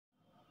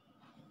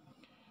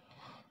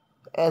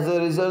As a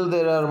result,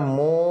 there are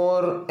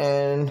more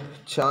and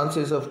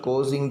chances of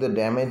causing the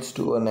damage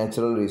to our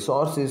natural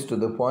resources to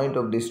the point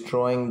of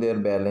destroying their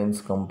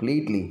balance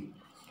completely.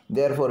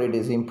 Therefore, it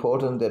is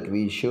important that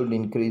we should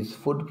increase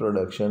food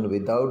production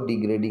without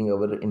degrading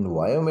our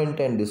environment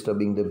and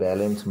disturbing the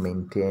balance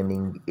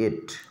maintaining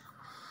it.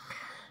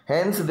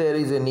 Hence, there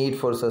is a need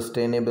for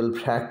sustainable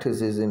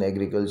practices in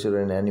agriculture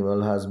and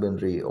animal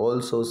husbandry.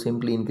 Also,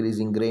 simply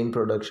increasing grain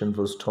production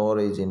for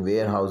storage in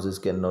warehouses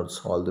cannot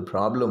solve the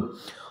problem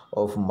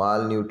of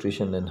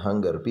malnutrition and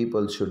hunger.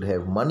 People should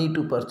have money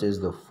to purchase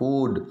the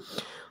food.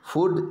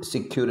 Food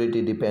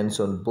security depends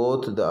on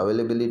both the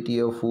availability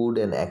of food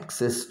and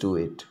access to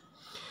it.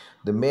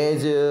 The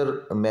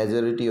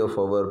majority of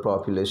our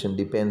population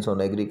depends on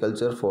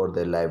agriculture for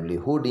their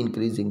livelihood.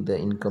 Increasing the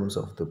incomes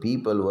of the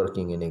people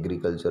working in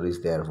agriculture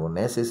is therefore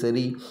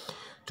necessary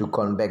to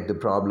combat the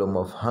problem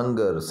of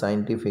hunger.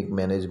 Scientific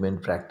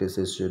management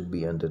practices should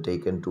be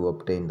undertaken to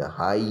obtain the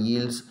high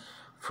yields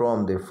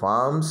from the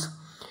farms.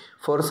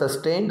 For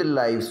sustained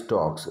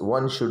livestock,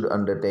 one should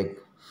undertake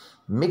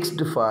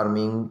mixed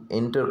farming,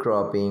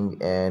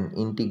 intercropping, and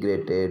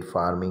integrated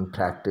farming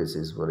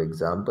practices. For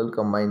example,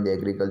 combine the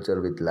agriculture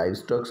with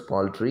livestock,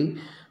 poultry,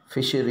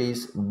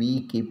 fisheries,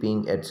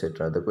 beekeeping,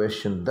 etc. The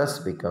question thus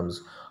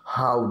becomes,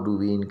 how do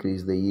we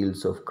increase the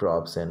yields of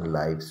crops and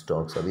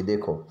livestock? अभी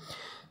देखो,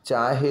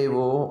 चाहे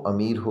वो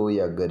अमीर हो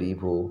या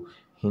गरीब हो,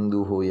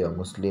 हिंदू हो या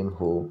मुस्लिम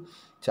हो,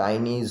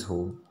 चाइनीज़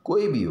हो,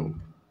 कोई भी हो,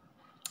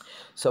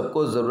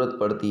 सबको ज़रूरत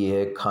पड़ती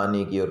है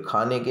खाने की। और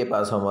खाने के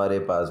पास हमारे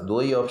पास दो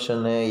ही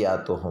ऑप्शन है, या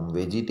तो हम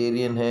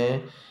वेजिटेरियन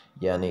हैं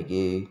यानी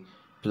कि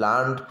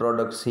प्लांट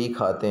प्रोडक्ट्स ही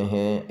खाते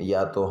हैं,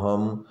 या तो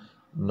हम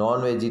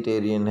नॉन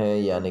वेजिटेरियन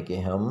है यानी कि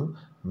हम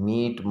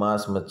मीट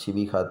मांस मच्छी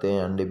भी खाते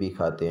हैं, अंडे भी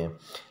खाते हैं।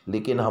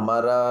 लेकिन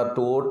हमारा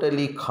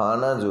टोटली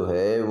खाना जो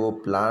है वो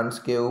प्लांट्स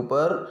के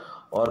ऊपर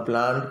और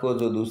प्लांट को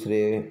जो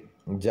दूसरे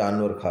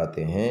जानवर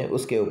खाते हैं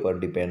उसके ऊपर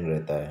डिपेंड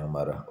रहता है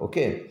हमारा।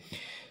 ओके,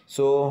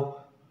 सो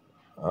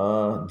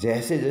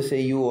जैसे जैसे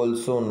you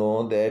also know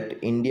that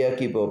India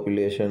की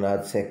पॉपुलेशन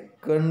आज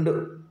second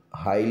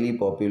highly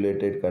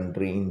populated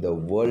country in the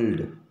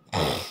world.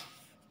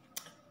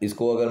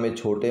 इसको अगर मैं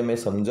छोटे में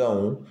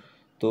समझाऊं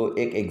तो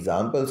एक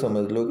एग्जांपल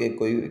समझ लो कि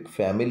कोई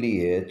फैमिली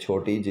है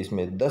छोटी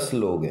जिसमें 10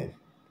 लोग हैं,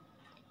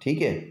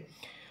 ठीक है,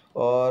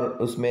 और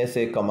उसमें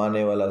से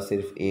कमाने वाला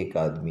सिर्फ एक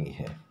आदमी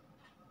है।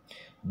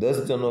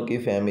 10 जनों की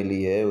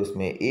फैमिली है,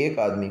 उसमें एक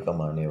आदमी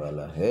कमाने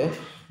वाला है,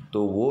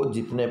 तो वो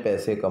जितने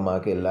पैसे कमा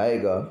के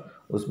लाएगा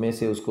उसमें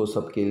से उसको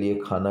सबके लिए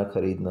खाना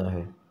खरीदना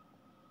है,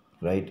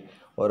 राइट।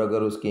 और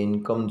अगर उसकी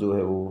इनकम जो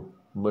है वो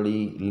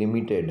बड़ी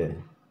लिमिटेड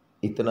है,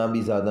 इतना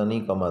भी ज़्यादा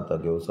नहीं कमाता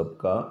कि वो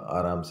सबका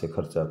आराम से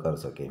खर्चा कर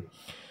सके,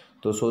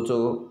 तो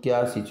सोचो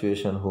क्या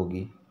सिचुएशन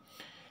होगी।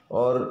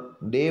 और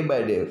डे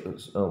बाय डे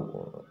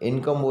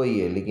इनकम वही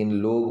है लेकिन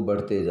लोग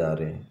बढ़ते जा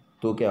रहे हैं,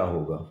 तो क्या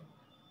होगा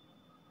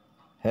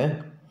है।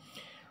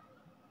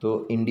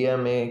 तो इंडिया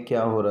में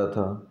क्या हो रहा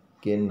था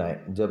कि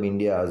जब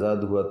इंडिया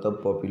आज़ाद हुआ तब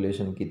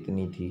पॉपुलेशन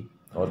कितनी थी,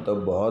 और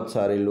तब बहुत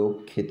सारे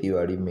लोग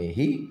खेतीबाड़ी में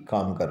ही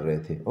काम कर रहे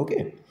थे।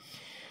 ओके,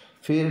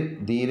 फिर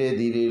धीरे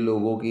धीरे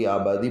लोगों की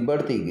आबादी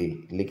बढ़ती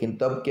गई, लेकिन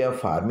तब क्या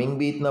फार्मिंग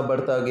भी इतना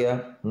बढ़ता गया?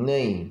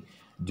 नहीं।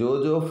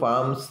 जो जो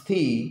फार्म्स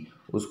थी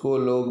उसको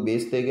लोग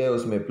बेचते गए,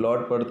 उसमें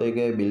प्लॉट पड़ते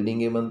गए,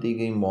 बिल्डिंगें बनती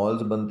गई,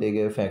 मॉल्स बनते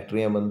गए,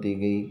 फैक्ट्रियाँ बनती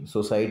गई,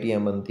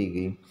 सोसाइटियाँ बनती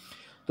गई।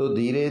 तो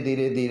धीरे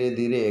धीरे धीरे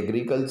धीरे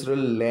एग्रीकल्चरल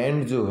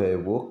लैंड जो है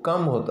वो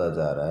कम होता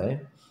जा रहा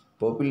है,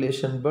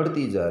 पॉपुलेशन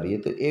बढ़ती जा रही है।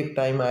 तो एक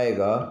टाइम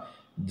आएगा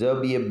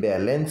जब ये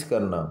बैलेंस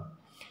करना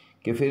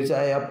कि फिर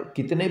चाहे आप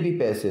कितने भी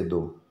पैसे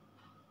दो,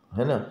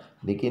 है ना,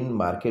 लेकिन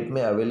मार्केट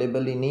में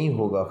अवेलेबल ही नहीं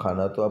होगा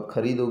खाना, तो आप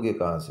खरीदोगे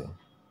कहाँ से?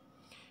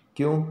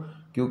 क्यों?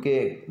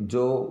 क्योंकि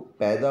जो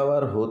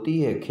पैदावार होती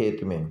है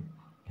खेत में,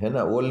 है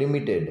ना, वो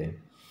लिमिटेड है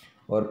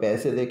और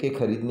पैसे दे के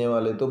खरीदने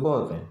वाले तो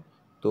बहुत हैं।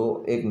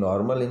 तो एक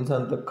नॉर्मल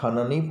इंसान तक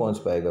खाना नहीं पहुंच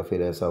पाएगा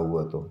फिर ऐसा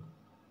हुआ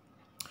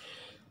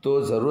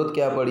तो ज़रूरत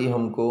क्या पड़ी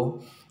हमको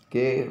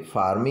कि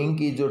फार्मिंग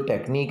की जो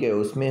टेक्निक है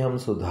उसमें हम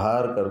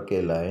सुधार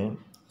करके लाएं,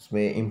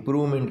 उसमें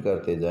इम्प्रूवमेंट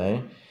करते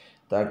जाएं,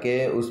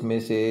 ताकि उसमें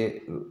से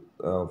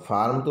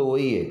फार्म तो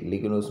वही है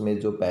लेकिन उसमें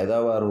जो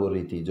पैदावार हो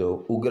रही थी,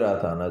 जो उग रहा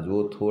था अनाज,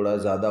 वो थोड़ा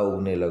ज़्यादा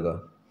उगने लगा,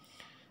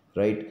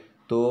 राइट।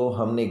 तो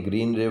हमने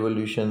ग्रीन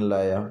रेवोल्यूशन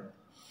लाया,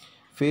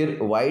 फिर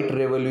वाइट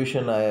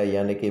रेवोल्यूशन आया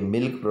यानी कि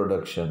मिल्क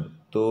प्रोडक्शन।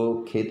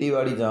 तो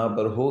खेतीबाड़ी जहाँ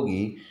पर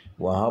होगी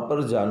वहाँ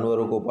पर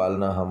जानवरों को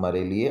पालना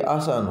हमारे लिए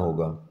आसान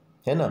होगा,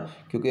 है ना,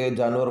 क्योंकि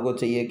जानवर को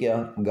चाहिए क्या?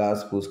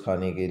 घास फूस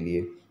खाने के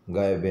लिए,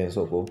 गाय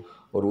भैंसों को।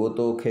 और वो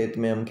तो खेत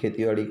में हम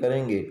खेतीबाड़ी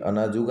करेंगे,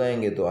 अनाज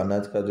उगाएंगे, तो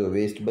अनाज का जो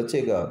वेस्ट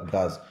बचेगा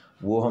घास,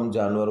 वो हम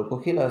जानवरों को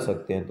खिला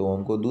सकते हैं, तो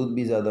हमको दूध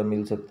भी ज़्यादा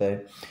मिल सकता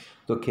है।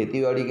 तो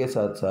खेतीबाड़ी के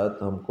साथ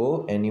साथ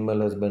हमको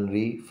एनिमल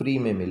हस्बेंड्री फ्री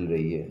में मिल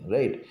रही है,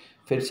 राइट।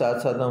 फिर साथ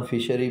साथ हम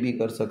फिशरी भी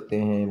कर सकते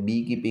हैं,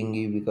 बी कीपिंग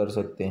भी कर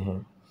सकते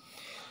हैं।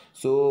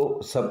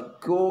 सो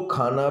सबको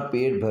खाना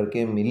पेट भर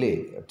के मिले।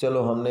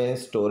 चलो हमने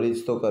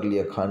स्टोरेज तो कर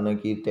लिया, खाना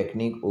की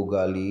टेक्निक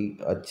उगा ली,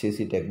 अच्छी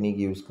सी टेक्निक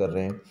यूज़ कर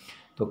रहे हैं,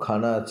 तो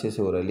खाना अच्छे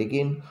से हो रहा है,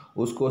 लेकिन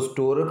उसको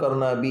स्टोर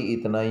करना भी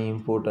इतना ही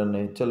इम्पोर्टेंट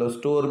है। चलो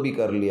स्टोर भी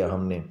कर लिया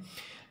हमने,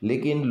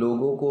 लेकिन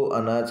लोगों को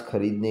अनाज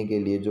खरीदने के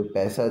लिए जो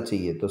पैसा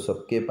चाहिए, तो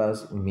सबके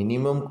पास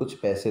मिनिमम कुछ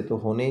पैसे तो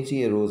होने ही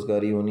चाहिए,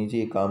 रोज़गारी होनी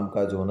चाहिए,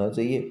 कामकाज होना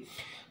चाहिए,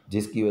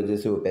 जिसकी वजह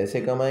से वो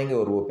पैसे कमाएंगे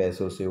और वो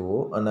पैसों से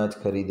वो अनाज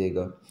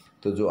खरीदेगा।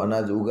 तो जो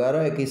अनाज उगा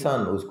रहा है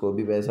किसान, उसको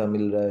भी पैसा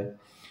मिल रहा है,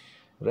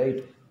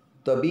 राइट।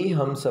 तभी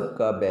हम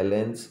सबका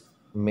बैलेंस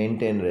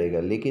मेंटेन रहेगा।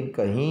 लेकिन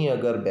कहीं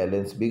अगर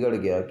बैलेंस बिगड़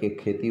गया कि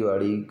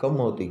खेतीबाड़ी कम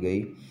होती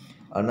गई,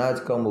 अनाज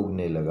कम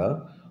उगने लगा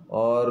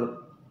और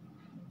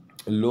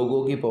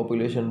लोगों की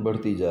पॉपुलेशन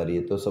बढ़ती जा रही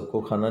है, तो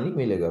सबको खाना नहीं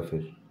मिलेगा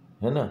फिर,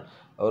 है ना।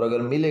 और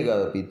अगर मिलेगा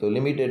भी तो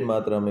लिमिटेड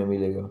मात्रा में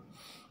मिलेगा।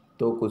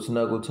 तो कुछ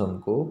ना कुछ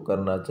हमको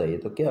करना चाहिए।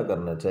 तो क्या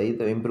करना चाहिए?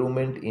 तो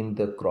improvement in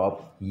the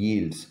crop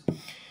yields,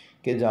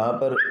 कि जहाँ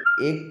पर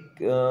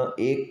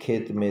एक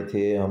खेत में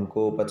थे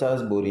हमको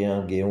 50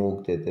 बोरियाँ गेहूँ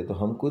उगते थे, तो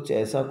हम कुछ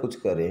ऐसा कुछ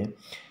करें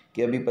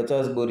कि अभी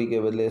 50 बोरी के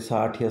बदले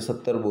 60 या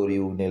 70 बोरी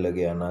उगने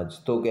लगे अनाज।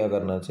 तो क्या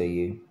करना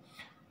चाहिए?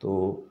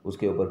 तो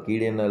उसके ऊपर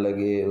कीड़े ना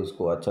लगे,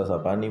 उसको अच्छा सा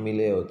पानी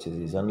मिले और अच्छी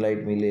सी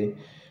सनलाइट मिले,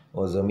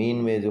 और ज़मीन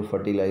में जो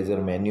फर्टिलाइज़र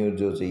मैन्योर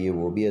जो चाहिए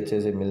वो भी अच्छे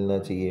से मिलना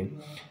चाहिए।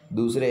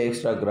 दूसरे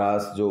एक्स्ट्रा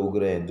ग्रास जो उग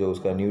रहे हैं, जो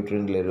उसका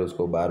न्यूट्रिएंट ले रहे हैं,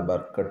 उसको बार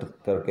बार कट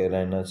करके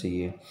रहना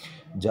चाहिए।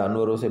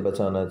 जानवरों से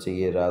बचाना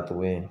चाहिए, रात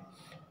में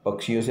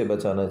पक्षियों से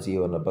बचाना चाहिए,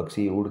 वरना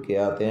पक्षी उड़ के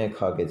आते हैं,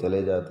 खा के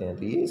चले जाते हैं।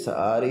 तो ये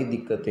सारी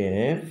दिक्कतें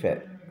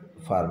हैं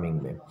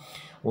फार्मिंग में,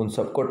 उन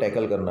सबको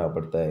टैकल करना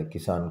पड़ता है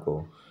किसान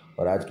को।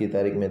 और आज की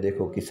तारीख में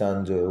देखो,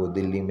 किसान जो है वो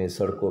दिल्ली में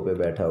सड़कों पे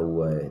बैठा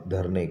हुआ है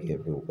धरने के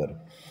ऊपर,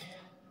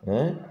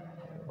 हैं।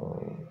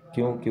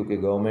 क्यों? क्योंकि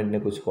गवर्नमेंट ने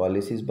कुछ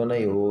पॉलिसीज़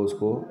बनाई, वो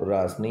उसको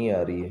रास नहीं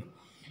आ रही है,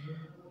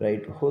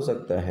 राइट। हो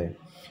सकता है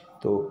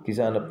तो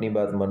किसान अपनी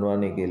बात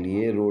मनवाने के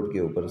लिए रोड के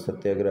ऊपर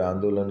सत्याग्रह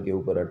आंदोलन के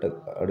ऊपर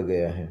अड़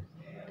गया है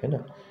ना।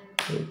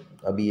 तो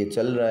अभी ये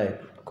चल रहा है,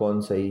 कौन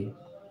सही।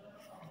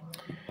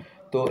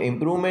 तो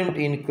इम्प्रूवमेंट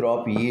इन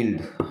क्रॉप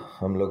यील्ड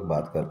हम लोग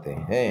बात करते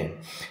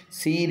हैं।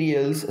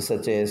 Serials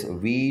such as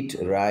wheat,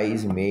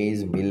 rice,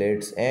 maize,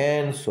 millets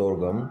and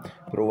sorghum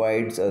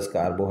provides us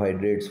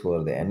carbohydrates for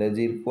the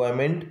energy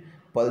requirement.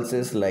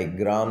 Pulses like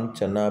gram,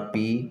 chana,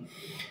 pea,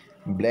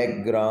 black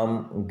gram,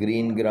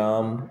 green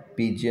gram,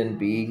 pigeon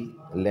pea,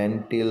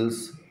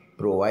 lentils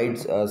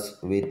provides us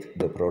with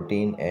the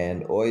protein,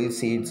 and oil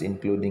seeds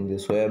including the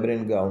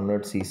soybean,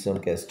 groundnut, sesame,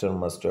 castor,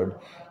 mustard,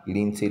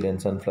 linseed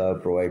and sunflower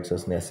provides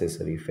us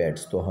necessary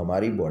fats। तो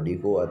हमारी body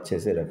को अच्छे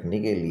से रखने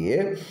के लिए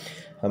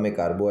हमें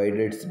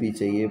carbohydrates भी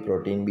चाहिए,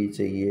 प्रोटीन भी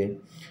चाहिए,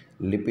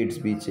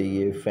 लिपिड्स भी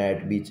चाहिए,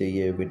 फैट भी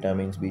चाहिए,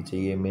 विटामिन्स भी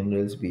चाहिए,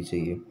 मिनरल्स भी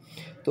चाहिए।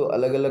 तो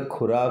अलग अलग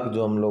खुराक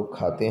जो हम लोग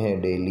खाते हैं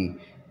डेली,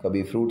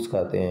 कभी फ्रूट्स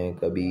खाते हैं,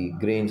 कभी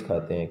ग्रेन्स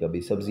खाते हैं,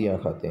 कभी सब्जियां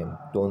खाते हैं,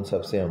 तो उन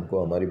सब से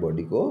हमको हमारी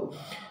बॉडी को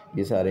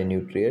ये सारे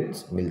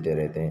न्यूट्रिएंट्स मिलते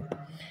रहते हैं।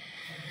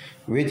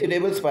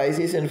 Vegetable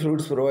spices and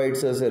fruits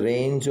provides us a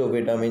range of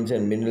vitamins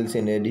and minerals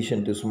in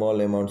addition to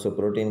small amounts of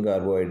protein,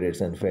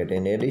 carbohydrates and fat.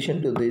 In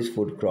addition to these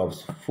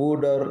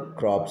fooder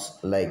crops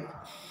like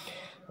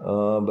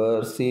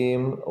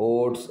berseem,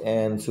 oats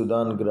and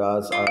Sudan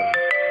grass are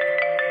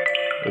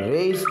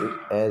raised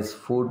as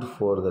food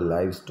for the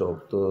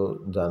livestock। तो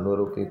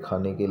जानवरों के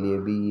खाने के लिए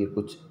भी ये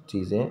कुछ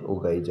चीज़ें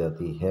उगाई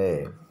जाती है।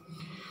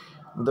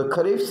 The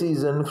kharif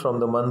season from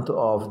the month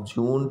of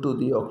June to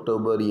the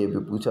अक्टूबर, ये भी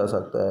पूछा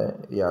सकता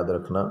है, याद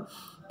रखना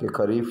कि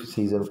खरीफ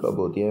सीज़न कब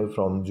होती है,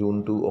 from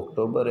June to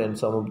October. And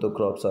some of the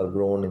crops are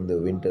grown in the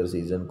winter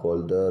season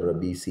called the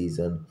rabi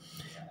season.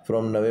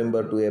 From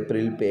November to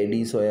April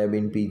paddy,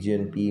 soybean,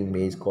 pigeon P,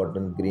 मेज,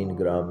 cotton, green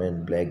gram and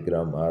black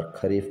gram R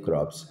kharif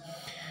crops,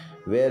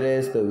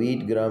 whereas the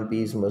wheat, gram,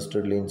 peas,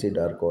 mustard, linseed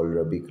are called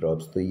rabi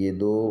crops. तो ये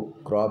दो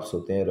crops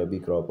होते हैं, रबी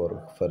crop और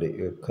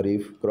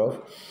खरीफ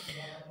crop,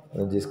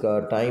 जिसका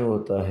time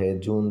होता है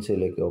जून से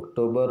लेके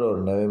अक्टूबर और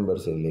नवंबर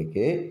से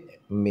लेके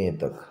मई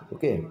तक।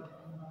 Okay.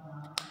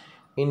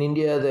 In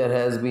India, there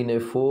has been a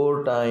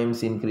 4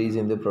 times increase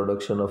in the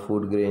production of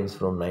food grains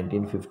from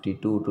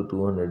 1952 to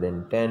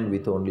 210,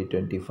 with only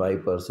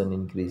 25%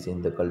 increase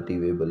in the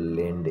cultivable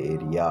land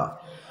area।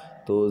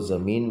 तो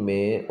ज़मीन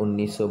में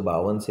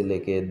 1952 से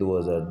लेके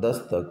 2010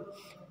 तक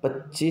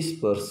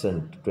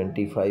 25%,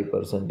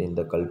 25% in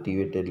the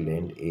cultivated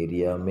land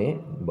area में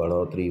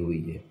बढ़ोतरी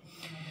हुई है,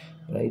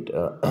 right?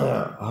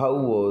 How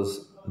was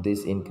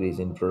this increase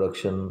in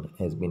production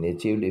has been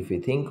achieved? If we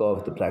think of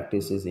the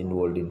practices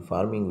involved in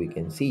farming, we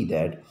can see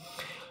that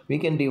we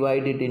can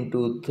divide it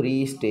into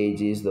 3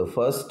 stages. The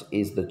first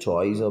is the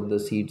choice of the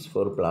seeds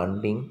for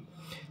planting,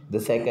 the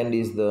second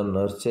is the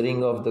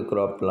nurturing of the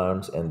crop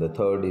plants, and the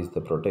third is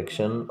the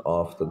protection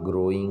of the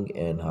growing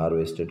and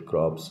harvested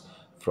crops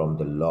from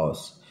the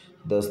loss.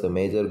 Thus, the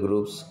major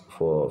groups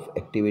for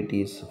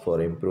activities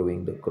for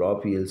improving the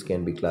crop yields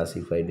can be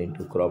classified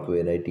into crop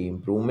variety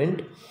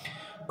improvement,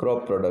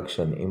 crop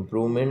production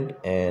improvement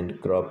and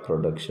crop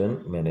production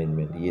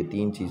management. ये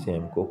 3 चीज़ें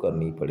हमको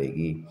करनी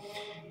पड़ेगी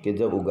कि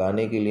जब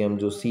उगाने के लिए हम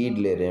जो सीड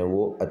ले रहे हैं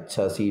वो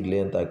अच्छा सीड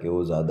लें ताकि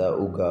वो ज़्यादा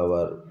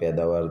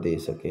पैदावार दे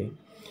सके।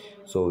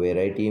 सो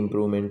वैरायटी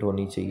इम्प्रूवमेंट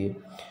होनी चाहिए।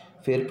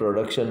 फिर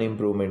प्रोडक्शन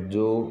इम्प्रूवमेंट,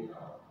 जो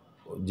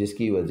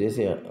जिसकी वजह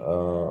से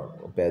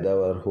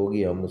पैदावार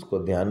होगी, हम उसको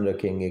ध्यान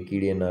रखेंगे,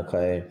 कीड़े ना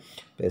खाएं,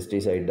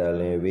 पेस्टिसाइड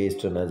डालें,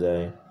 वेस्ट ना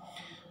जाए,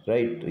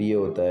 राइट। ये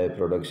होता है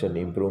प्रोडक्शन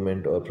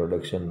इम्प्रूवमेंट। और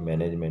प्रोडक्शन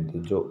मैनेजमेंट,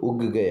 जो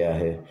उग गया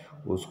है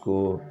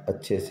उसको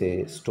अच्छे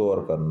से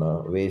स्टोर करना,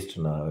 वेस्ट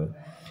ना हो।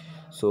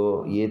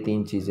 सो ये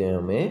 3 चीज़ें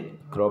हमें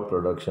क्रॉप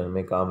प्रोडक्शन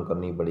में काम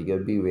करनी पड़ेगी।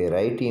 अभी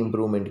वेराइटी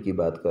इम्प्रूवमेंट की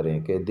बात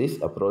करें कि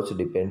this approach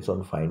depends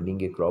on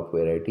finding A crop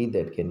variety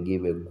that can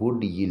give a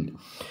good yield.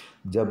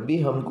 जब भी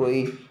हम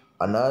कोई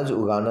अनाज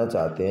उगाना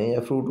चाहते हैं या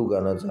फ्रूट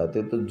उगाना चाहते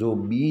हैं, तो जो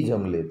बीज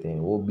हम लेते हैं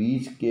वो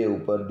बीज के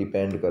ऊपर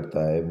डिपेंड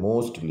करता है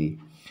मोस्टली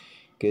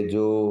कि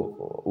जो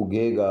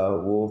उगेगा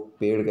वो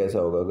पेड़ कैसा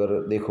होगा।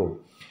 अगर देखो,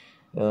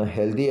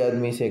 हेल्दी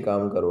आदमी से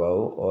काम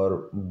करवाओ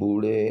और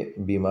बूढ़े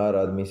बीमार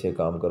आदमी से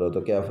काम करो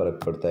तो क्या फ़र्क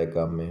पड़ता है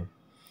काम में,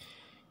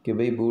 कि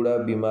भाई बूढ़ा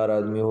बीमार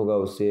आदमी होगा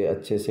उससे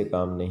अच्छे से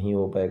काम नहीं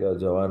हो पाएगा,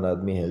 जवान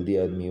आदमी हेल्दी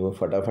आदमी वो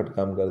फटाफट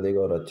काम कर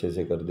देगा और अच्छे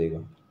से कर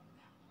देगा।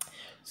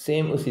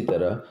 सेम उसी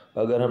तरह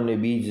अगर हमने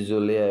बीज जो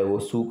लिया है वो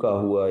सूखा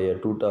हुआ या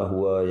टूटा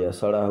हुआ या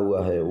सड़ा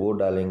हुआ है वो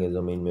डालेंगे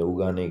ज़मीन में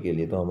उगाने के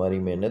लिए, तो हमारी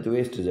मेहनत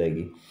वेस्ट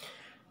जाएगी।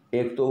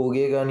 एक तो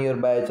उगेगा नहीं और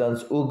बाय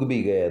चांस उग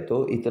भी गया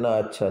तो इतना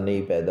अच्छा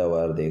नहीं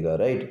पैदावार देगा,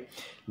 राइट।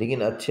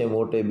 लेकिन अच्छे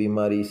मोटे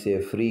बीमारी से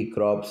फ्री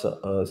क्रॉप्स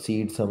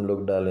सीड्स हम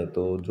लोग डालें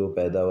तो जो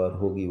पैदावार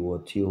होगी वो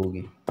अच्छी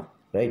होगी,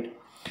 right.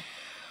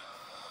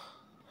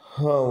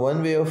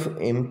 One way of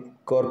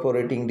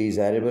incorporating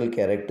desirable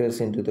characters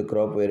into the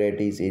crop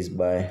varieties is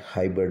by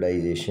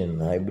hybridization.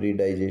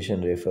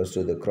 Hybridization refers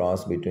to the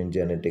cross between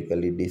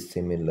genetically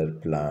dissimilar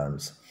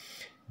plants.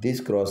 This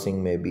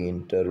crossing may be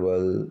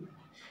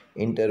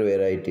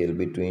intervarietal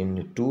between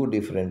two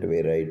different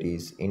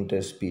varieties,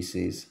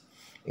 interspecies,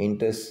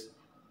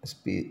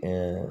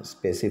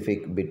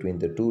 specific between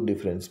the two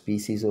different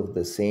species of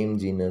the same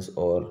genus,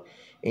 or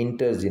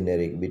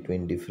intergeneric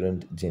between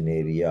different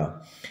generia.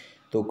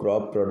 तो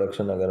crop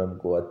production अगर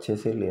हमको अच्छे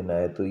से लेना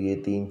है तो ये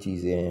 3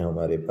 चीज़ें हैं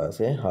हमारे पास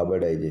है।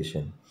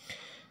 हाइब्रिडाइजेशन,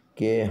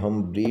 कि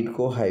हम ब्रीड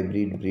को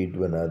हाइब्रिड ब्रीड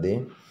बना दें।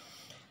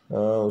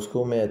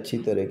 उसको मैं अच्छी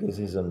तरीके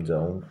से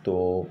समझाऊं तो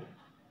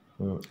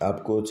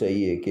आपको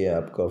चाहिए कि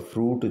आपका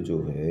फ्रूट जो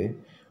है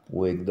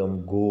वो एकदम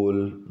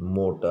गोल,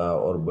 मोटा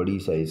और बड़ी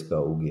साइज़ का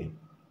उगे,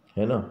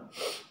 है ना,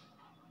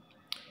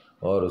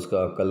 और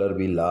उसका कलर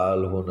भी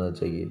लाल होना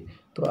चाहिए।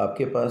 तो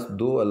आपके पास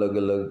 2 अलग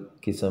अलग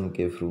किस्म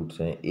के फ्रूट्स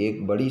हैं,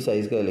 एक बड़ी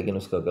साइज़ का है लेकिन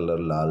उसका कलर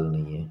लाल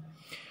नहीं है,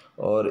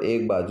 और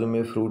एक बाजू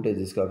में फ्रूट है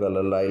जिसका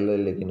कलर लाल है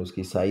लेकिन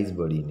उसकी साइज़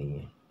बड़ी नहीं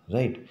है,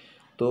 राइट।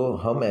 तो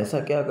हम ऐसा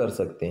क्या कर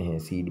सकते हैं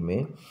सीड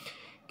में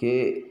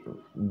कि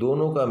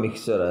दोनों का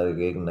मिक्सचर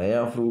आएगा, एक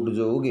नया फ्रूट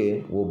जो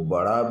उगे वो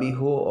बड़ा भी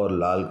हो और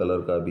लाल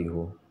कलर का भी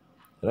हो,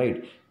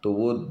 राइट। तो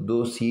वो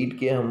 2 सीड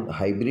के हम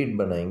हाइब्रिड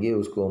बनाएंगे,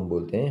 उसको हम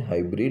बोलते हैं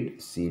हाइब्रिड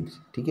सीड्स,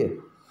 ठीक है।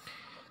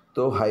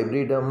 तो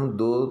हाइब्रिड हम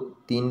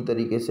 2-3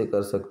 तरीके से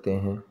कर सकते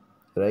हैं,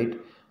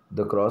 राइट।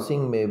 द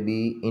क्रॉसिंग में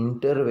भी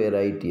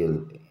इंटरवेराइटियल,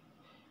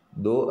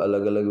 2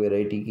 अलग अलग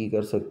वेराइटी की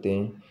कर सकते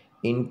हैं,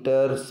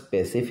 इंटर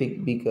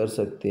स्पेसिफिक भी कर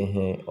सकते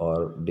हैं,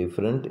 और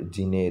डिफरेंट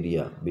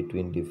जीनेरिया,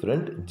 बिटवीन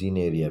डिफरेंट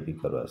जीनेरिया भी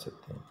करवा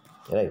सकते हैं,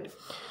 right.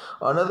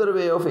 Another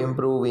way of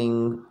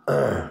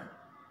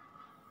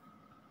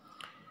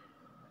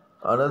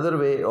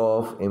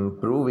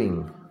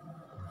improving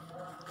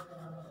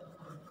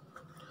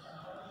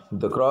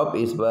the crop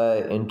is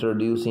by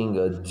introducing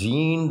a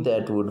gene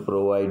that would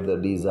provide the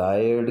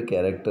desired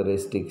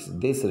characteristics.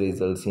 This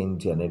results in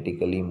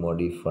genetically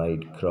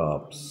modified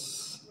crops.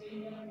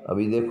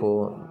 अभी देखो,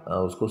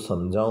 उसको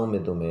समझाऊँ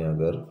मैं तुम्हें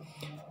अगर,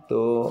 तो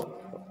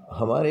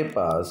हमारे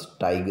पास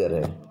टाइगर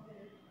है,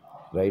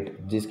 राइट,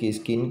 जिसकी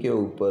स्किन के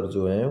ऊपर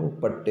जो है वो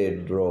पट्टे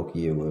ड्रॉ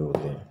किए हुए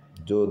होते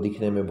हैं जो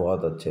दिखने में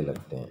बहुत अच्छे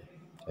लगते हैं,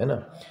 है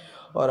ना।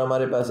 और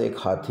हमारे पास एक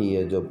हाथी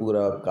है जो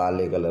पूरा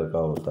काले कलर का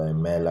होता है,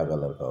 मैला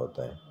कलर का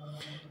होता है।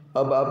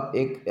 अब आप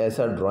एक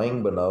ऐसा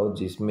ड्राइंग बनाओ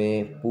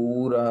जिसमें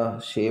पूरा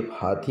शेप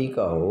हाथी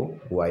का हो,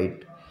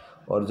 वाइट,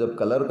 और जब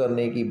कलर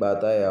करने की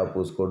बात आए, आप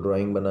उसको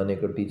ड्राइंग बनाने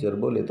का टीचर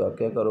बोले तो आप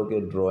क्या करोगे,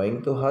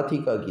 ड्राइंग तो हाथी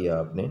का किया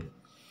आपने,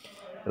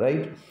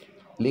 राइट।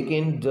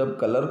 लेकिन जब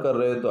कलर कर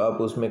रहे हो तो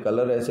आप उसमें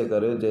कलर ऐसे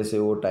कर रहे हो जैसे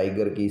वो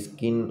टाइगर की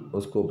स्किन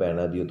उसको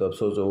पहना दियो, तो अब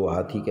सोचो वो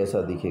हाथी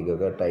कैसा दिखेगा,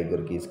 अगर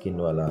टाइगर की स्किन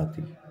वाला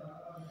हाथी।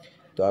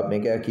 तो आपने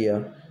क्या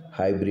किया,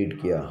 हाइब्रिड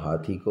किया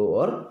हाथी को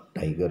और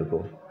टाइगर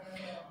को।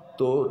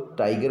 तो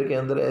टाइगर के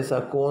अंदर ऐसा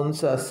कौन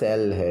सा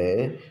सेल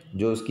है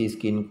जो उसकी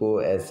स्किन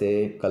को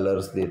ऐसे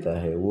कलर्स देता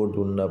है, वो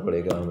ढूंढना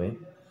पड़ेगा हमें,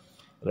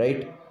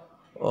 राइट।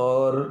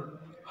 और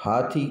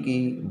हाथी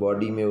की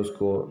बॉडी में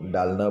उसको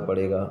डालना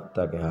पड़ेगा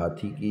ताकि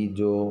हाथी की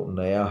जो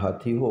नया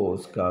हाथी हो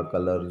उसका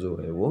कलर जो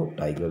है वो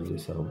टाइगर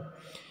जैसा हो।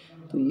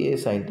 तो ये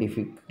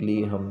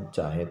साइंटिफिकली हम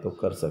चाहें तो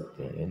कर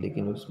सकते हैं,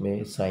 लेकिन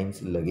उसमें साइंस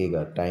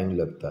लगेगा, टाइम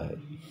लगता है,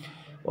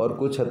 और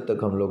कुछ हद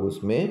तक हम लोग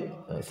उसमें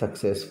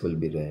सक्सेसफुल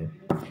भी रहे।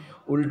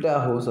 उल्टा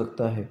हो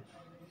सकता है,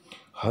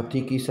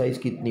 हाथी की साइज़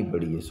कितनी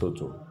बड़ी है,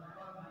 सोचो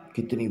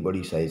कितनी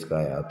बड़ी साइज़ का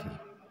है हाथी,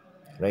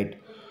 राइट,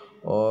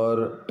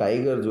 और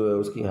टाइगर जो है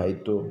उसकी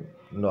हाइट तो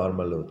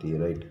नॉर्मल होती है,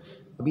 राइट।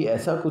 अभी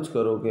ऐसा कुछ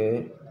करो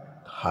कि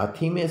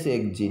हाथी में से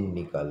एक जीन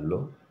निकाल लो,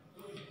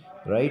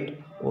 राइट,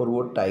 और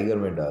वो टाइगर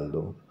में डाल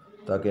दो,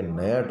 ताकि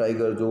नया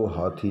टाइगर जो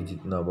हाथी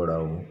जितना बड़ा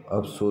हो।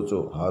 अब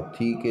सोचो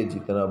हाथी के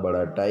जितना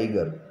बड़ा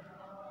टाइगर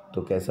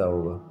तो कैसा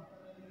होगा।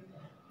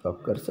 तो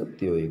आप कर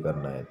सकते हो, ये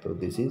करना है तो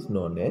this is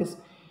known as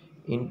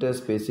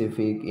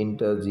interspecific,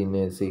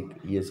 इंटरजीनेसिक।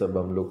 ये सब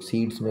हम लोग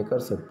सीड्स में कर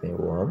सकते हैं,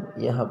 वो हम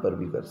यहाँ पर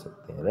भी कर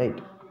सकते हैं,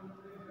 right.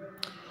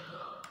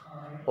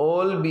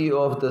 All be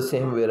of the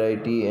same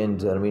variety and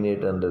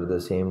germinate under the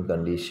same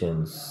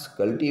conditions.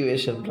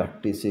 Cultivation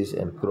practices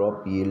and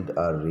crop yield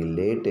are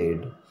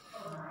related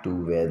to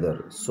weather,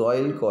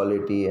 soil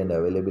quality, and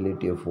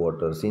availability of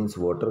water. Since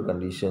water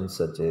conditions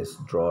such as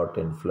drought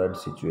and flood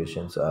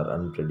situations are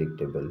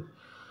unpredictable,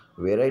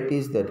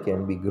 varieties that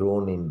can be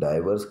grown in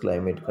diverse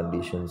climate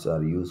conditions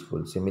are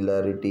useful.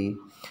 Similarity,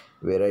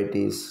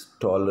 varieties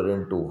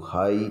tolerant to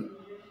high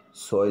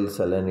soil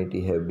salinity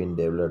have been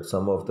developed.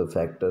 Some of the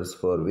factors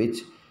for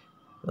which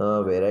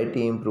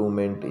variety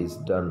improvement is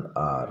done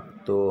are.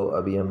 तो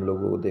अभी हम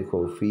लोगों को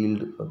देखो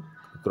field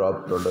crop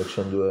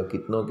production जो है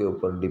कितनों के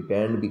ऊपर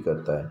डिपेंड भी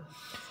करता है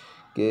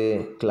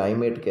कि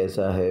क्लाइमेट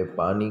कैसा है,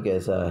 पानी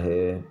कैसा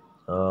है,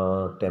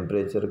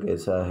 टेम्परेचर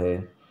कैसा है,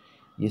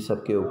 ये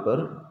सब के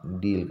ऊपर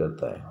डील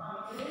करता है।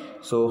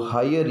 सो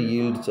हायर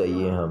यील्ड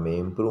चाहिए हमें,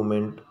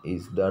 improvement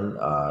is done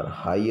are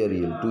higher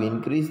yield to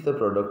increase the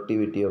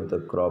productivity of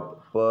the crop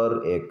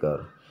पर एकड़।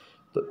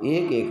 तो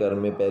एक एकड़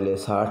में पहले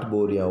 60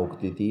 बोरियां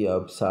उगती थी,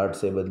 अब 60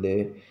 से बदले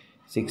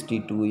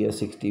 62 या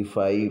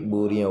 65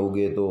 बोरियां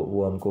उगे तो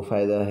वो हमको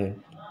फ़ायदा है।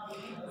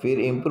 फिर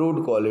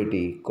improved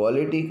quality,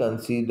 quality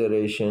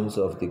considerations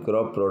of the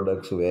crop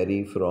products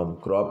very from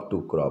crop to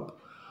crop.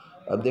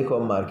 अब देखो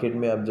मार्केट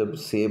में आप जब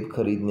सेब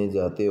खरीदने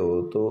जाते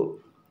हो तो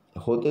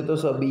होते तो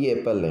सभी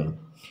एप्पल हैं।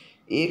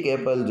 एक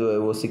एप्पल जो है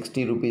वो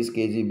 60 रुपीज़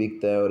के जी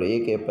बिकता है और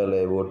एक एप्पल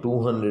है वो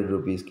 200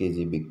 रुपीज़ के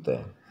जी बिकता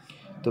है।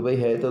 तो भाई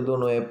है तो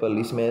दोनों एप्पल,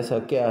 इसमें ऐसा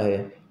क्या है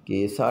कि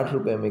ये 60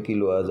 रुपये में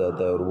किलो आ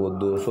जाता है और वो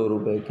 200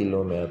 रुपये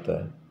किलो में आता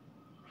है,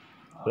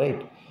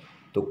 राइट।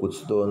 तो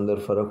कुछ तो अंदर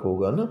फ़र्क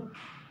होगा ना,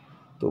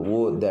 तो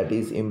वो that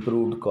is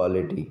improved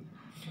quality.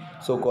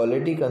 So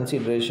quality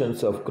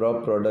considerations of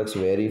crop products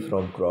very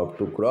from crop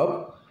to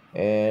crop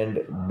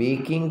and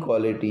baking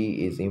quality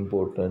is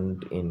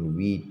important in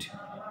wheat,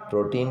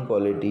 protein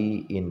quality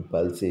in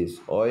pulses,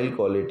 oil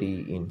quality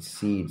in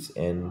seeds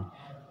and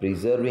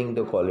preserving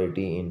the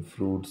quality in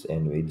fruits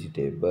and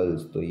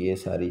vegetables। तो ये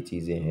सारी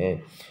चीज़ें हैं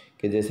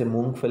कि जैसे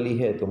मूंगफली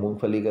है तो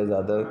मूंगफली का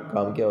ज़्यादा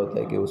काम क्या होता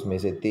है कि उसमें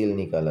से तेल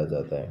निकाला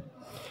जाता है।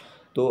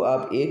 तो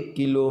आप 1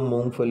 किलो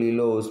मूंगफली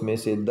लो, उसमें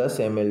से 10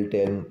 ml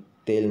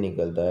तेल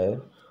निकलता है,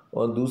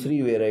 और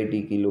दूसरी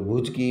वेराइटी की लो,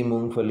 भुज की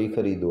मूंगफली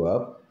ख़रीदो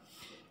आप,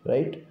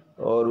 राइट,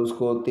 और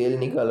उसको तेल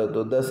निकालो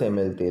तो 10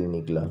 ml तेल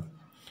निकला।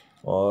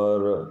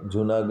 और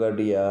जूनागढ़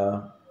या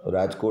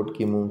राजकोट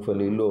की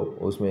मूंगफली लो,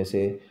 उसमें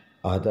से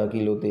आधा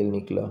किलो तेल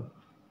निकला।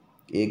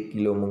 1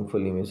 किलो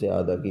मूंगफली में से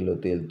आधा किलो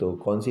तेल, तो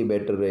कौन सी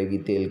बेटर रहेगी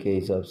तेल के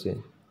हिसाब से?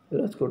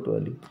 राजकोट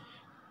वाली।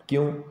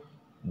 क्यों?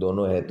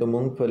 दोनों है तो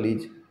मूंगफली,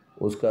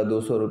 उसका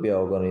 200 रुपया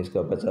होगा ना,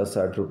 इसका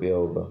 50-60 रुपया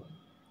होगा,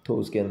 तो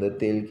उसके अंदर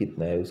तेल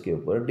कितना है उसके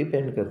ऊपर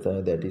डिपेंड करता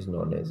है। That is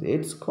known as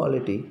it's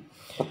quality.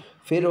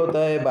 फिर होता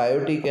है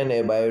बायोटिक एंड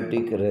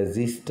एबायोटिक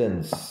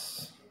रेजिस्टेंस।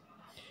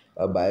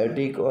 अब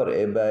बायोटिक और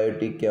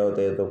एबायोटिक क्या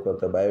होता है? तो क्या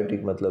होता है?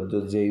 बायोटिक मतलब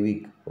जो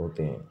जैविक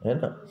होते हैं, है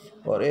ना,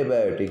 और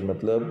एबायोटिक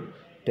मतलब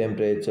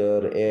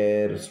टेम्परेचर,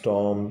 एयर,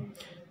 स्टॉर्म।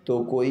 तो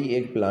कोई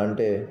एक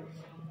प्लांट है,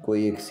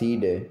 कोई एक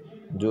सीड है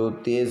जो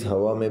तेज़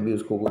हवा में भी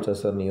उसको कुछ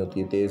असर नहीं होती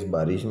है, तेज़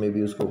बारिश में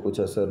भी उसको कुछ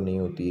असर नहीं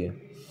होती है,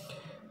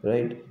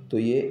 राइट। तो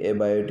ये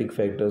एबायोटिक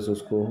फैक्टर्स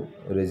उसको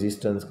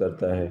रेजिस्टेंस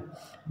करता है।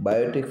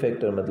 बायोटिक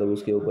फैक्टर मतलब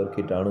उसके ऊपर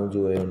कीटाणु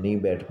जो है नहीं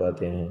बैठ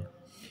पाते हैं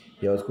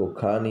या उसको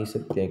खा नहीं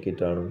सकते हैं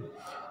कीटाणु,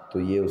 तो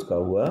ये उसका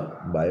हुआ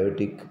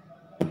biotic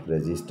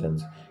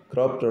resistance.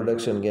 Crop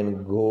production can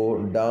go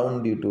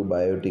down due to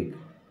biotic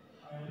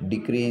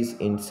decrease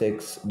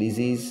insects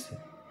disease,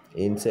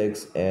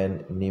 insects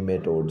and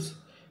nematodes,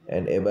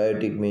 and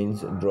abiotic means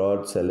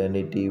drought,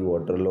 salinity,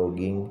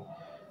 waterlogging,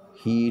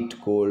 heat,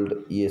 cold,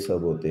 ये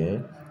सब होते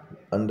हैं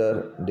under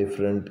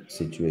different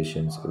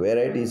situations.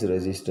 Varieties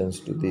resistance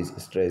to this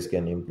stress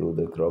can improve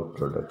the crop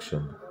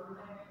production.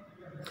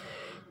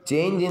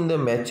 Change in the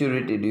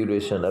maturity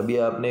duration. अभी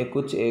आपने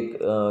कुछ एक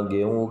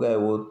गेहूँ उगाया,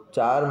 वो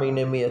 4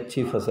 महीने में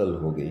अच्छी फसल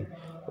हो गई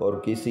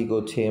और किसी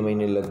को 6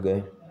 महीने लग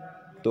गए,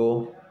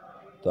 तो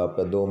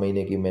आपका 2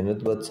 महीने की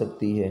मेहनत बच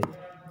सकती है।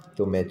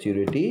 तो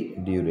maturity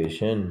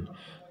duration,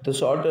 the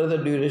shorter the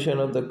duration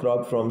of the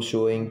crop from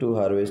showing to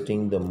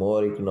harvesting the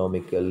more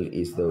economical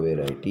is the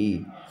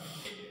variety,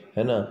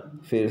 है ना।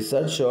 फिर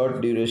सच short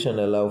duration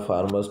allow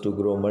farmers to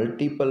grow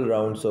multiple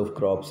rounds of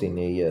crops in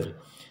a year.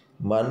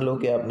 मान लो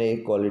कि आपने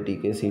एक quality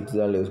के seeds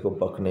डाले, उसको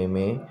पकने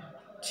में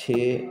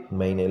 6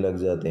 महीने लग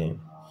जाते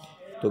हैं,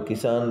 तो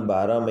किसान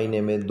 12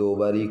 महीने में 2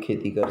 बार ही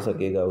खेती कर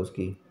सकेगा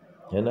उसकी,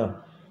 है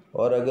ना।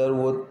 और अगर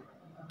वो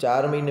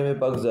 4 महीने में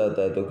पक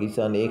जाता है तो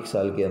किसान 1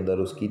 साल के अंदर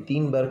उसकी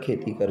 3 बार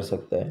खेती कर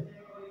सकता है,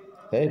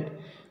 राइट।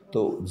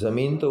 तो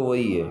ज़मीन तो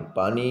वही है,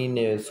 पानी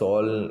ने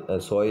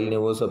सॉइल ने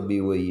वो सब भी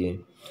वही है,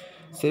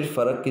 सिर्फ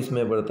फ़र्क किस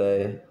में पड़ता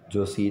है,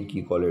 जो सीड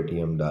की क्वालिटी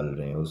हम डाल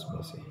रहे हैं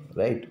उसमें से,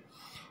 राइट।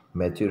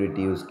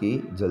 मैच्योरिटी उसकी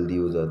जल्दी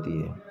हो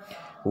जाती है।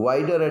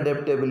 Wider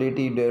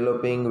adaptability,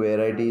 developing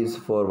varieties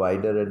for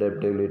wider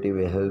adaptability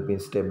will help in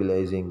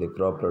stabilizing the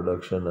crop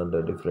production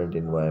under different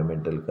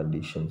environmental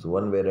conditions.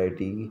 One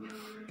variety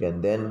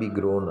can then be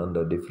grown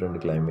under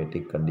different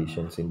climatic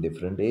conditions in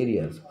different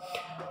areas.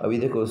 अभी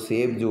देखो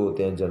सेब जो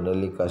होते हैं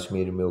generally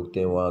Kashmir में उगते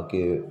हैं, वहाँ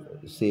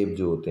के सेब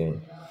जो होते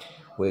हैं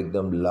वो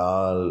एकदम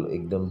लाल,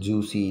 एकदम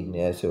जूसी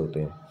ऐसे होते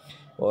हैं,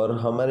 और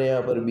हमारे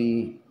यहाँ पर भी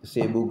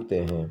सेब उगते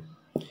हैं,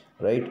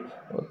 राइट।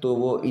 तो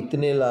वो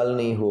इतने लाल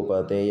नहीं हो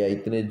पाते हैं या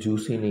इतने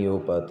जूसी नहीं हो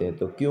पाते हैं।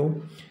 तो क्यों?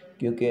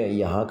 क्योंकि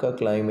यहाँ का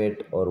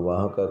क्लाइमेट और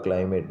वहाँ का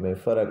क्लाइमेट में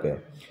फ़र्क है,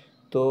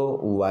 तो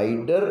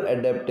वाइडर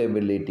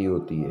एडेप्टेबिलिटी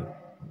होती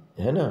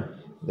है ना।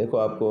 देखो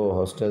आपको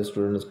हॉस्टल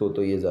स्टूडेंट्स को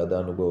तो ये ज़्यादा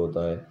अनुभव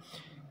होता है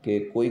कि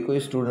कोई कोई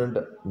स्टूडेंट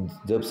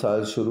जब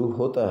साल शुरू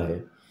होता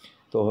है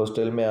तो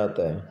हॉस्टल में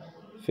आता है,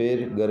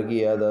 फिर घर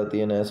की याद आती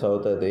है ना, ऐसा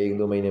होता है तो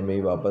 1-2 महीने में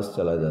ही वापस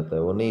चला जाता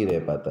है, वो नहीं रह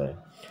पाता है।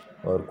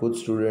 और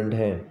कुछ स्टूडेंट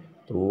हैं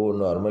तो वो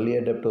नॉर्मली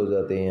अडेप्ट हो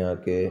जाते हैं यहाँ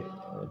के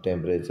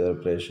टेम्परेचर,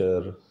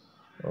 प्रेशर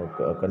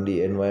और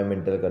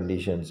एनवायरमेंटल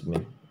कंडीशंस में,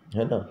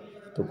 है ना।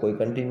 तो कोई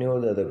कंटिन्यू हो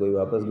जाता है, कोई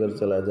वापस घर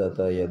चला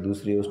जाता है या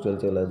दूसरी हॉस्टल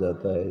चला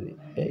जाता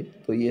है।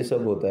 तो ये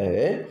सब होता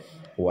है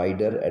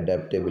वाइडर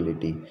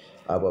एडेप्टेबिलिटी।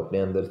 आप अपने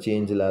अंदर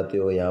चेंज लाते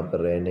हो यहाँ पर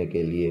रहने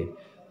के लिए,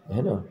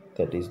 है ना,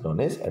 that is known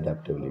as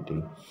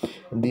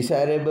adaptability.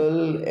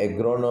 डिसायरेबल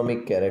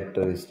agronomic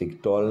characteristic,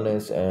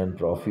 tallness and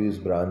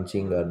profuse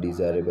branching are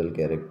डिसायरेबल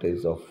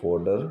characters of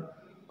fodder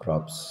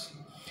crops.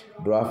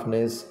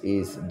 Dwarfness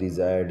is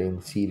desired in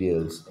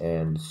cereals,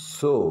 and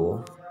so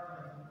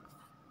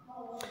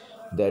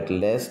that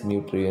less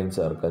nutrients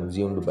are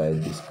consumed by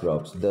these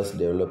crops. Thus,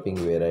 developing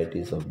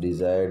varieties of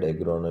desired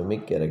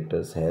agronomic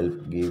characters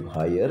help give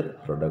higher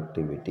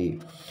productivity.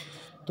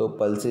 तो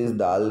pulses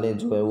दाल ने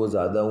जो है वो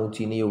ज़्यादा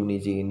ऊंची नहीं उगनी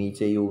चाहिए,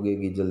 नीचे ही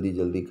उगेगी, जल्दी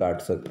जल्दी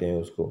काट सकते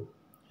हैं उसको,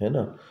 है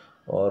ना।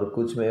 और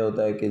कुछ में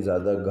होता है कि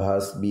ज़्यादा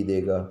घास भी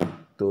देगा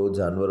तो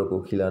जानवरों को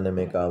खिलाने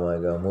में काम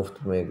आएगा,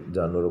 मुफ्त में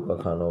जानवरों का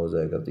खाना हो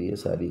जाएगा। तो ये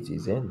सारी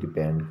चीज़ें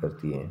डिपेंड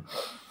करती हैं।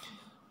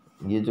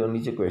 ये जो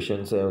नीचे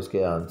क्वेश्चंस हैं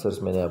उसके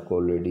आंसर्स मैंने आपको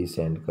ऑलरेडी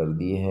सेंड कर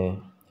दिए हैं,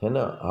 है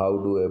ना। How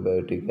do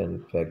abiotic and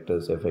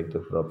factors affect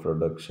the crop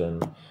production,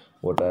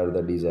 what are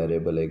the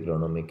desirable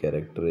agronomic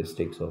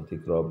characteristics of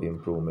the crop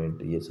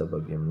improvement, ये सब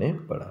अभी हमने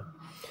पढ़ा।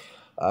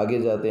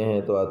 आगे जाते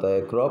हैं तो आता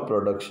है crop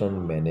production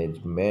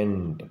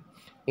management.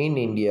 In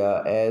India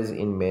as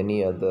in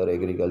many other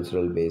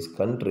agricultural based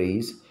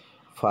countries,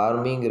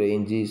 farming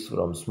ranges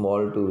from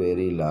small to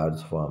very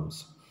large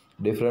farms.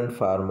 Different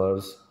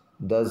farmers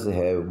thus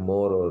have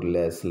more or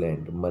less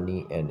land, money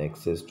and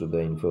access to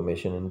the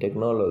information and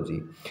technology.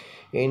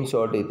 In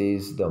short, it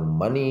is the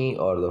money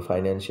or the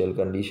financial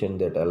condition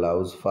that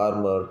allows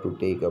farmer to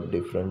take up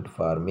different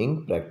farming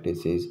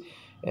practices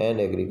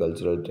and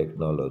agricultural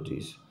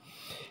technologies.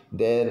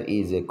 There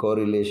is a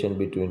correlation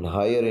between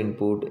higher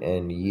input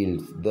and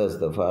yields. Thus,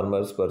 the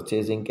farmer's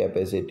purchasing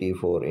capacity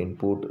for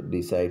input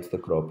decides the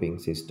cropping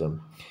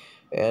system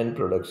and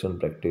production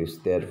practice.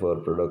 Therefore,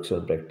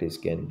 production practice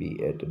can be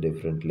at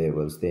different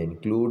levels. They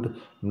include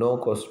no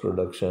cost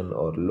production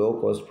or low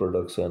cost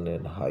production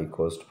and high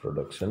cost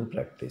production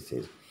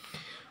practices.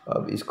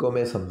 अब इसको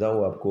मैं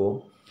समझाऊँ आपको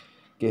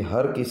कि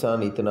हर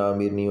किसान इतना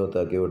अमीर नहीं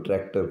होता कि वो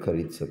ट्रैक्टर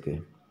खरीद सके,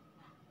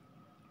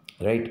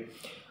 राइट।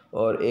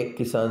 और एक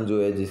किसान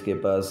जो है जिसके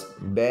पास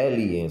बैल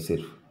ही है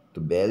सिर्फ,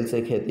 तो बैल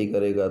से खेती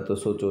करेगा तो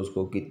सोचो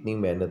उसको कितनी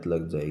मेहनत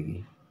लग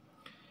जाएगी,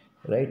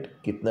 राइट,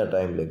 कितना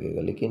टाइम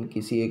लगेगा। लेकिन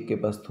किसी एक के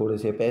पास थोड़े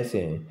से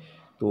पैसे हैं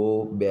तो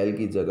वो बैल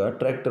की जगह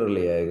ट्रैक्टर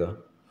ले आएगा,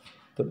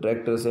 तो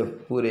ट्रैक्टर से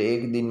पूरे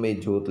एक दिन में ही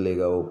जोत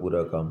लेगा वो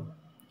पूरा काम,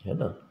 है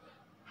ना।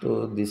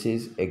 तो दिस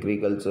इज़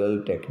एग्रीकल्चरल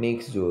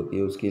टेक्निक्स जो होती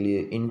है उसके लिए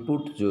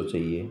इनपुट जो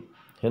चाहिए,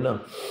 है ना।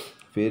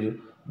 फिर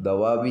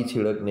दवा भी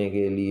छिड़कने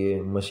के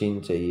लिए मशीन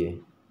चाहिए,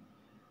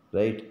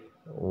 राइट।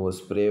 वो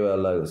स्प्रे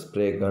वाला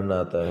स्प्रे गन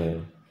आता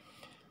है।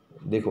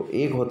 देखो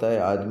एक होता है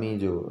आदमी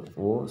जो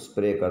वो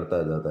स्प्रे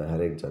करता जाता है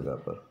हर एक जगह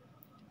पर,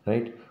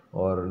 राइट।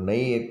 और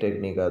नई एक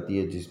टेक्निक आती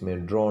है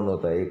जिसमें ड्रोन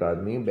होता है, एक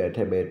आदमी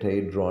बैठे बैठे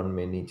ही ड्रोन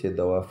में नीचे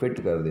दवा फिट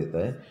कर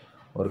देता है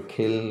और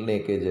खेलने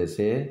के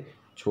जैसे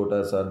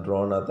छोटा सा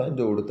ड्रोन आता है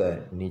जो उड़ता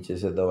है, नीचे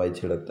से दवाई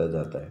छिड़कता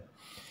जाता है।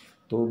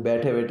 तो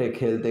बैठे बैठे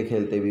खेलते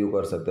खेलते भी वो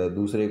कर सकता है।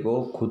 दूसरे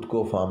को खुद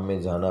को फार्म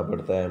में जाना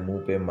पड़ता है मुंह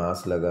पे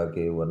मास्क लगा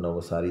के, वरना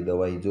वो सारी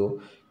दवाई जो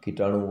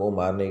कीटाणु को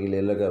मारने के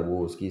लिए लगा वो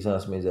उसकी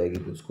सांस में जाएगी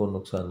तो उसको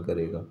नुकसान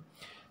करेगा।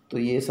 तो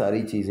ये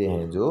सारी चीज़ें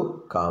हैं जो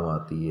काम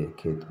आती है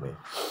खेत में।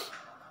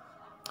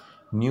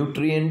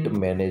 न्यूट्रिएंट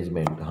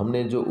मैनेजमेंट,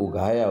 हमने जो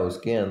उगाया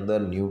उसके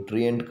अंदर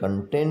न्यूट्रिएंट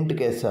कंटेंट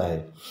कैसा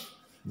है।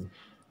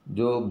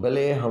 जो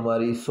भले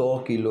हमारी 100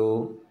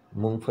 किलो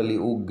मूंगफली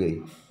उग गई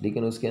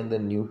लेकिन उसके अंदर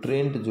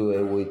न्यूट्रिएंट जो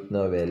है वो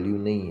इतना वैल्यू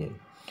नहीं है।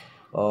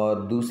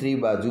 और दूसरी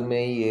बाजू में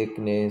ही एक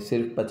ने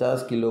सिर्फ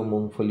 50 किलो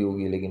मूंगफली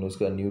उगी लेकिन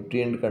उसका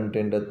न्यूट्रिएंट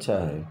कंटेंट अच्छा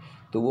है,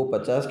 तो वो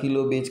 50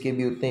 किलो बेच के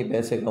भी उतने ही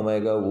पैसे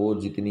कमाएगा वो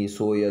जितनी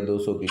 100 या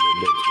 200 किलो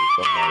बेच के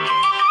कमाएगा।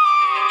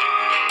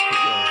 ठीक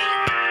है।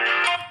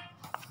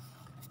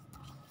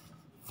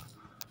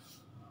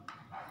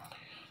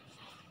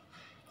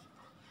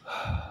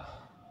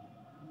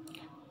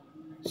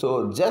 So,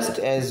 just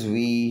as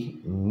we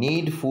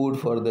need food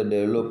for the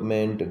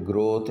development,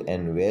 growth,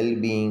 and well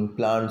being,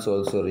 plants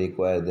also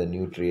require the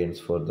nutrients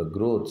for the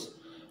growth.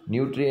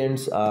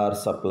 Nutrients are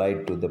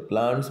supplied to the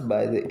plants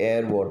by the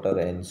air, water,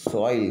 and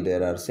soil.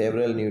 There are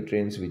several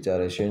nutrients which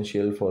are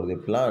essential for the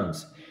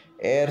plants.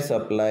 Air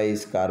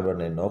supplies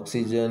carbon and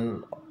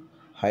oxygen,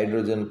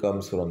 hydrogen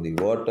comes from the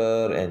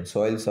water, and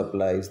soil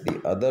supplies the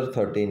other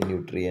 13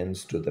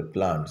 nutrients to the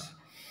plants.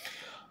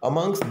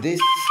 Amongst this,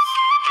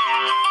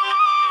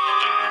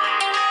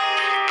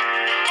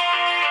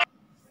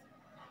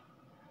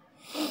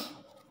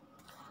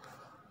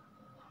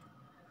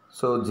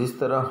 जिस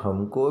तरह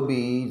हमको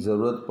भी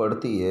ज़रूरत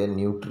पड़ती है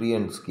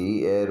nutrients की,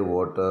 air,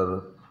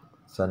 water,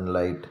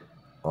 sunlight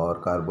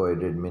और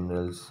carbohydrate,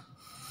 minerals,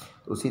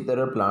 उसी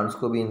तरह प्लांट्स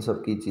को भी इन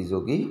सब की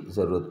चीज़ों की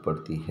ज़रूरत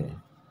पड़ती है,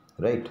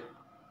 right.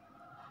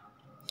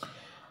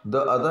 The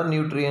other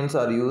nutrients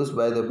are used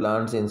by the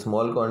plants in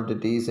small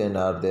quantities and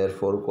are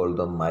therefore called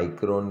the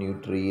micro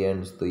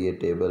nutrients. तो ये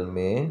टेबल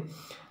में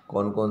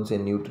कौन कौन से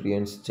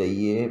न्यूट्रिएंट्स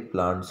चाहिए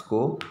प्लांट्स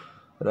को,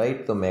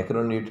 राइट। तो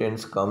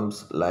macronutrients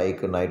comes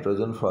like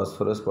nitrogen,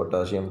 phosphorus,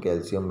 potassium,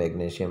 calcium,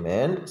 magnesium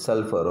and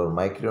sulphur. और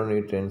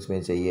माइक्रोन्यूट्रिएंट्स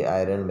में चाहिए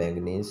iron,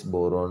 manganese,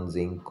 boron,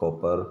 zinc,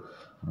 copper,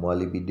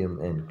 molybdenum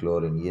and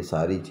chlorine. ये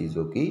सारी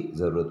चीज़ों की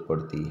ज़रूरत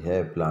पड़ती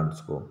है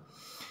प्लांट्स को।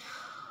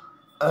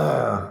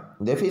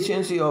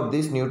 Deficiency of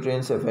these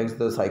nutrients affects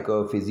the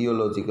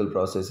psychophysiological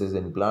processes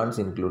in plants,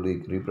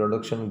 including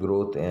reproduction,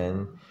 growth,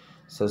 and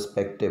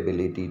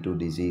susceptibility to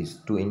disease.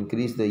 To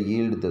increase the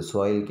yield, the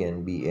soil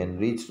can be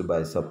enriched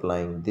by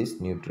supplying these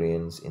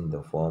nutrients in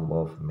the form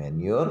of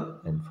manure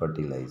and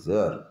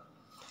fertilizer.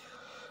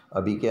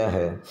 अभी क्या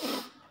है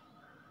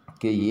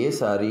कि ये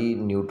सारी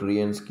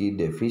nutrients की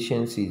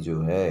deficiency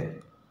जो है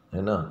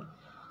ना,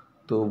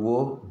 तो वो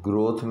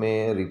ग्रोथ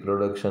में,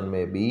 रिप्रोडक्शन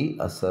में भी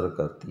असर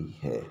करती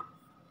है,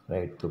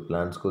 राइट। तो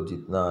प्लांट्स को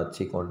जितना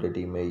अच्छी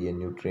क्वांटिटी में ये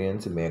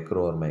न्यूट्रिएंट्स,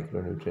 मैक्रो और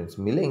माइक्रो न्यूट्रिएंट्स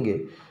मिलेंगे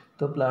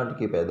तो प्लांट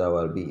की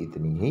पैदावार भी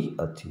इतनी ही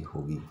अच्छी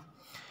होगी।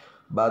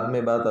 बाद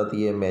में बात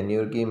आती है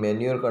मैन्योर की।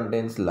 Manure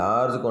contains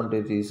large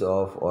quantities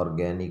of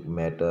organic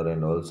matter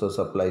and also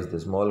supplies the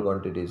small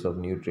quantities of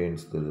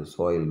nutrients to the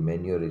soil.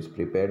 Manure is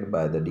prepared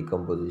by the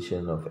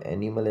decomposition of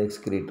animal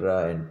excreta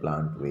and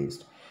plant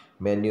waste.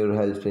 Manure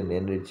helps in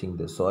enriching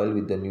the soil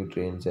with the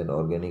nutrients and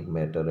organic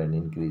matter and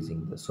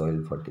increasing the soil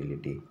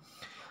fertility.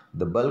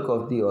 The bulk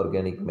of the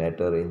organic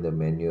matter in the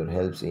manure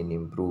helps in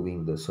improving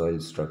the soil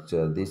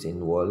structure. This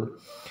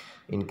involves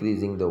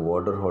increasing the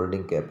water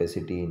holding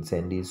capacity in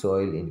sandy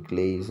soil. In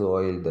clay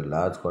soil, the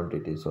large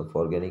quantities of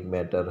organic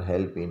matter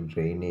help in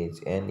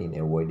drainage and in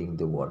avoiding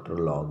the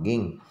water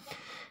logging.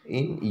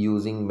 In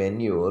using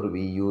manure,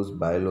 we use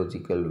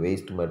biological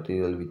waste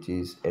material which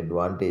is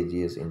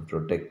advantageous in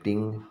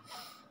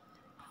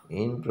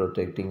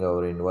protecting our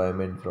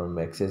environment from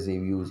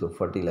excessive use of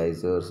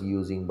fertilizers.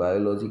 Using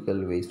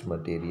biological waste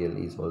material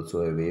is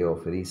also a way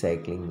of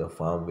recycling the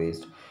farm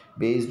waste.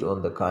 Based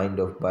on the kind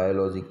of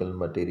biological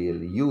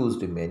material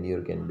used,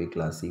 manure can be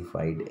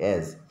classified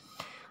as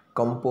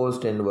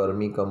compost and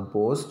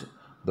vermicompost,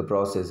 the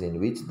process in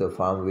which the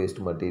farm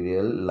waste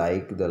material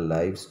like the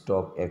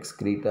livestock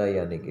excreta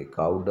यानी कि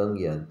cow dung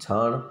या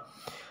छाण,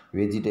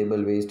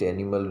 vegetable waste,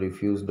 animal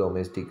refuse,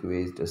 domestic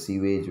waste,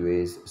 sewage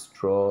waste,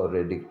 straw,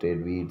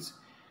 redirected weeds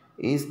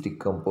is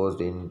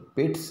decomposed in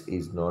pits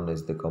is known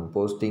as the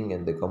composting,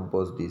 and the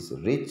compost is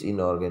rich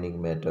in organic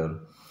matter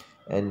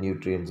and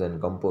nutrients,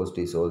 and compost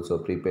is also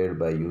prepared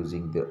by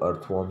using the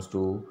earthworms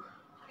to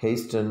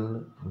hasten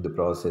the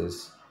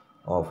process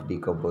of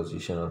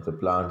decomposition of the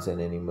plants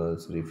and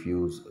animals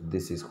refuse.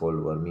 This is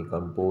called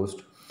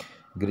vermicompost.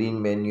 Green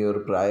manure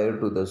prior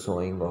to the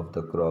sowing of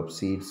the crop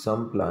seeds.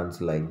 Some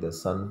plants like the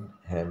sun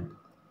hemp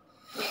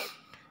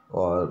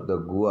or the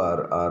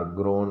guar are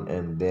grown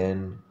and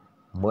then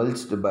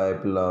mulched by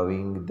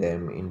plowing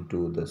them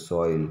into the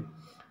soil.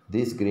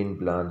 These green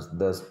plants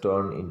thus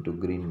turn into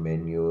green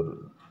manure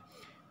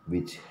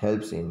which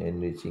helps in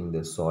enriching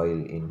the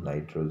soil in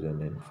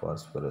nitrogen and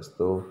phosphorus.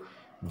 तो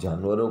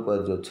जानवरों का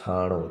जो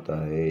छाण होता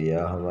है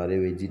या हमारे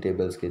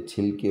vegetables के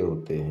छिलके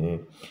होते हैं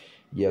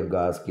या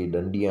घास की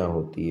डंडियाँ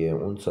होती है,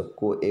 उन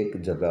सबको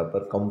एक जगह पर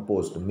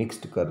कंपोस्ट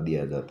मिक्स्ड कर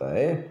दिया जाता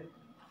है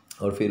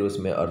और फिर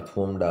उसमें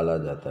अर्थवॉर्म डाला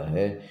जाता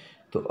है।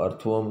 तो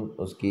अर्थवॉर्म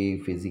उसकी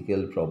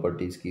फ़िज़िकल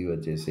प्रॉपर्टीज़ की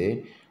वजह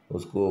से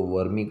उसको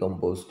वर्मी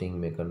कंपोस्टिंग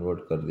में कन्वर्ट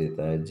कर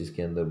देता है,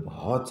 जिसके अंदर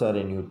बहुत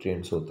सारे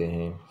न्यूट्रिएंट्स होते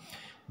हैं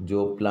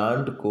जो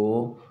प्लांट को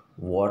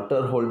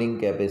वाटर होल्डिंग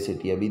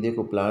कैपेसिटी। अभी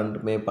देखो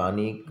प्लांट में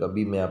पानी,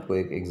 कभी मैं आपको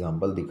एक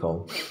एग्जांपल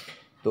दिखाऊं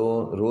तो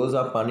रोज़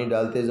आप पानी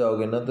डालते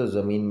जाओगे ना तो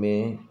ज़मीन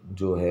में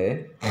जो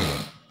है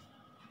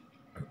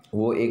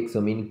वो एक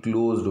ज़मीन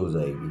क्लोज्ड हो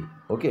जाएगी,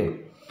 ओके।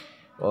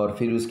 और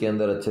फिर उसके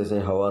अंदर अच्छे से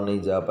हवा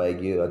नहीं जा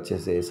पाएगी, अच्छे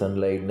से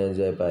सनलाइट नहीं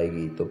जा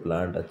पाएगी, तो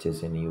प्लांट अच्छे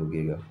से नहीं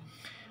उगेगा।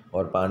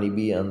 और पानी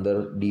भी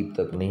अंदर डीप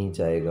तक नहीं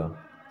जाएगा।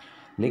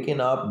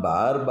 लेकिन आप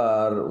बार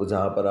बार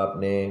जहाँ पर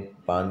आपने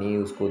पानी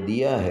उसको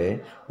दिया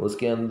है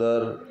उसके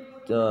अंदर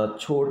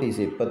छोटी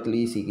सी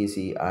पतली सी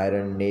किसी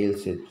आयरन नेल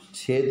से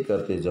छेद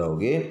करते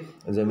जाओगे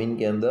ज़मीन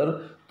के अंदर,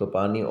 तो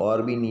पानी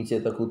और भी नीचे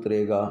तक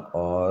उतरेगा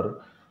और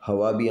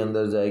हवा भी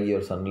अंदर जाएगी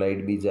और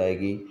सनलाइट भी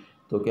जाएगी।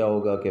 तो क्या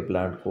होगा कि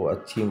प्लांट को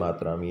अच्छी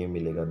मात्रा में ये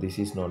मिलेगा। This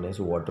is known as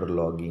water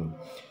logging.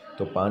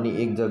 तो पानी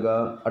एक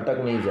जगह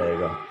अटक नहीं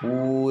जाएगा,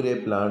 पूरे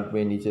प्लांट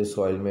में नीचे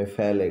सॉइल में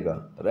फैलेगा,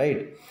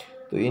 राइट।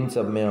 तो इन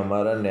सब में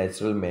हमारा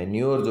नेचुरल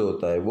मैन्योर जो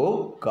होता है वो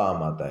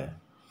काम आता है,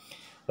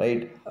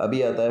 राइट।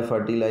 अभी आता है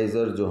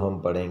फर्टिलाइज़र जो हम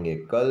पढ़ेंगे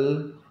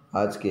कल।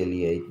 आज के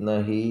लिए इतना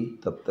ही,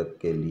 तब तक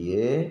के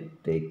लिए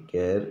take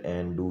care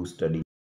and do study.